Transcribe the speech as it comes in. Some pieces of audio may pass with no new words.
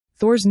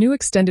Thor's new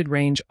extended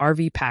range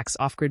RV packs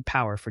off-grid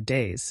power for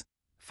days,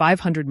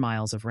 500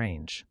 miles of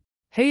range.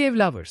 Hey EV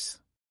lovers!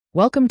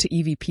 Welcome to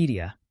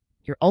EVpedia,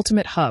 your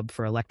ultimate hub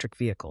for electric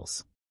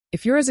vehicles.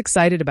 If you're as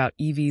excited about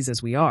EVs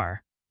as we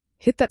are,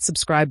 hit that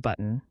subscribe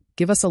button,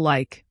 give us a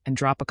like, and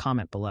drop a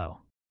comment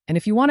below. And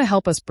if you want to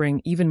help us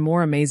bring even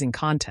more amazing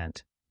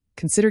content,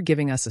 consider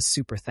giving us a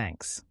super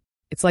thanks.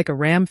 It's like a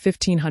Ram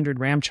 1500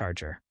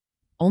 Ramcharger,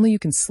 only you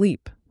can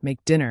sleep,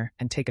 make dinner,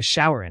 and take a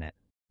shower in it.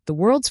 The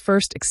world's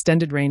first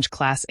extended-range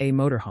Class A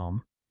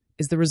motorhome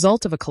is the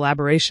result of a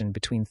collaboration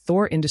between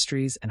Thor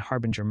Industries and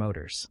Harbinger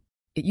Motors.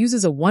 It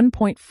uses a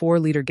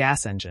 1.4-liter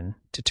gas engine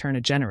to turn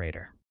a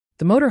generator.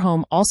 The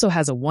motorhome also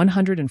has a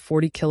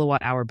 140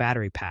 kilowatt-hour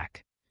battery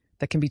pack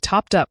that can be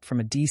topped up from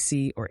a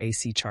DC or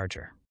AC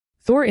charger.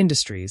 Thor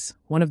Industries,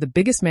 one of the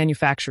biggest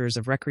manufacturers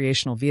of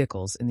recreational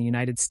vehicles in the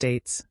United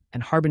States,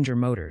 and Harbinger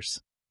Motors,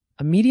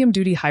 a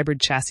medium-duty hybrid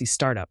chassis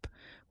startup,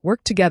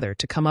 worked together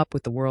to come up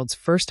with the world's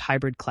first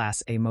hybrid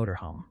Class A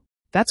motorhome.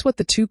 That's what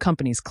the two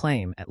companies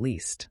claim, at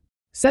least.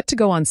 Set to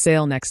go on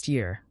sale next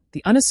year,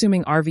 the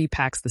unassuming RV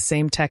packs the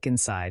same tech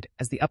inside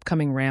as the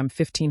upcoming Ram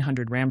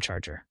 1500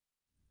 Ramcharger,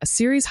 a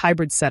series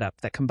hybrid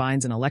setup that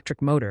combines an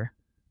electric motor,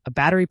 a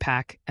battery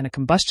pack, and a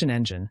combustion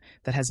engine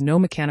that has no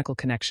mechanical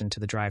connection to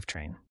the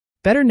drivetrain.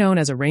 Better known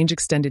as a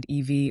range-extended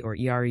EV or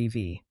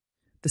EREV,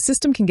 the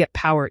system can get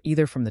power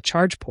either from the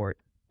charge port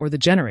or the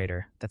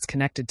generator that's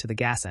connected to the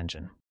gas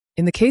engine.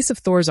 In the case of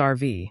Thor's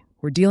RV,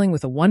 we're dealing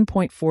with a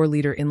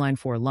 1.4-liter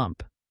inline-4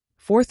 lump,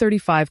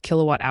 435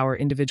 kilowatt-hour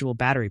individual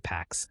battery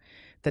packs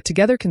that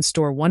together can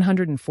store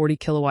 140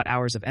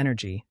 kilowatt-hours of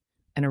energy,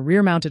 and a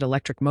rear-mounted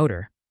electric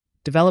motor,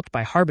 developed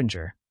by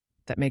Harbinger,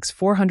 that makes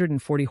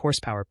 440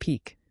 horsepower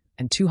peak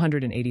and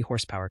 280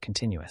 horsepower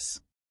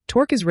continuous.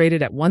 Torque is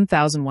rated at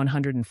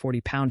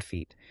 1,140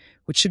 pound-feet,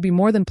 which should be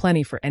more than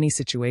plenty for any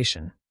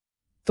situation.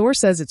 Thor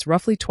says it's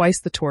roughly twice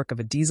the torque of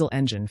a diesel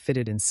engine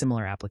fitted in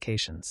similar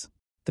applications.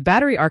 The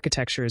battery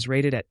architecture is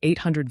rated at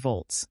 800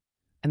 volts,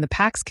 and the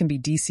packs can be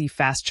DC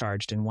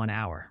fast-charged in 1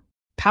 hour.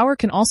 Power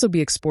can also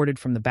be exported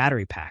from the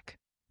battery pack,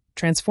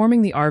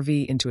 transforming the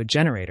RV into a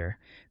generator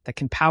that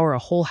can power a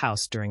whole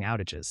house during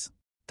outages.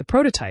 The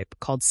prototype,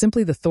 called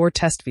simply the Thor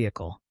Test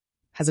Vehicle,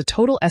 has a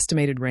total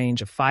estimated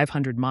range of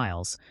 500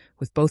 miles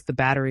with both the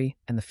battery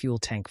and the fuel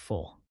tank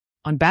full.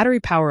 On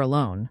battery power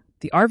alone,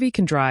 the RV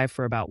can drive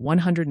for about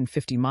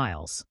 150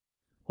 miles,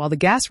 while the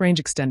gas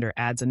range extender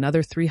adds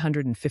another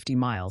 350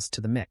 miles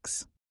to the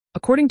mix.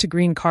 According to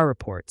Green Car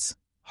Reports,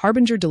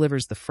 Harbinger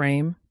delivers the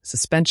frame,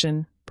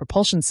 suspension,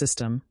 propulsion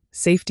system,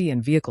 safety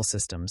and vehicle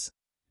systems,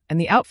 and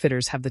the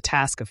outfitters have the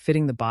task of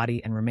fitting the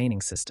body and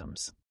remaining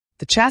systems.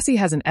 The chassis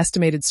has an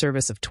estimated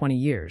service of 20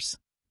 years.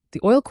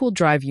 The oil-cooled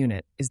drive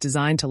unit is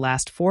designed to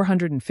last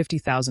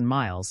 450,000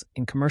 miles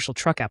in commercial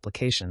truck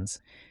applications,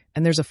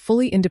 and there's a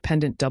fully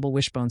independent double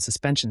wishbone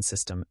suspension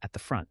system at the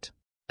front.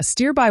 A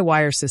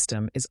steer-by-wire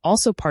system is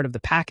also part of the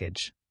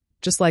package,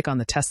 just like on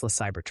the Tesla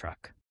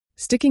Cybertruck.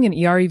 Sticking an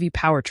EREV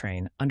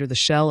powertrain under the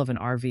shell of an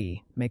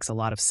RV makes a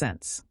lot of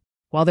sense.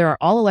 While there are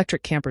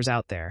all-electric campers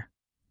out there,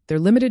 their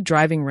limited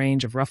driving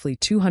range of roughly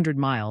 200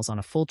 miles on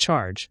a full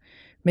charge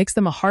makes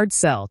them a hard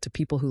sell to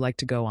people who like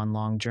to go on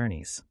long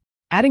journeys.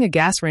 Adding a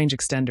gas range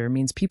extender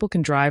means people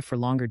can drive for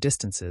longer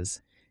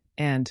distances,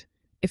 and,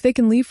 if they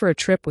can leave for a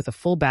trip with a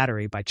full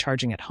battery by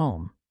charging at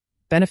home,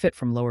 benefit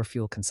from lower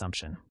fuel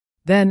consumption.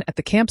 Then, at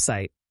the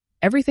campsite,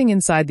 everything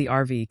inside the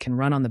RV can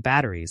run on the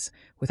batteries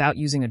without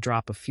using a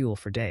drop of fuel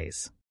for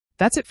days.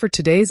 That's it for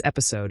today's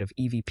episode of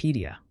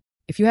EVpedia.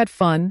 If you had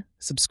fun,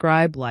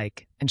 subscribe,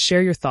 like, and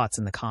share your thoughts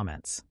in the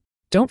comments.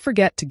 Don't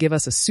forget to give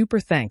us a super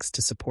thanks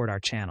to support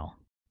our channel.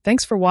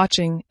 Thanks for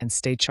watching and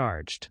stay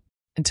charged.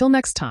 Until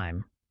next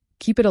time,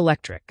 keep it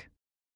electric.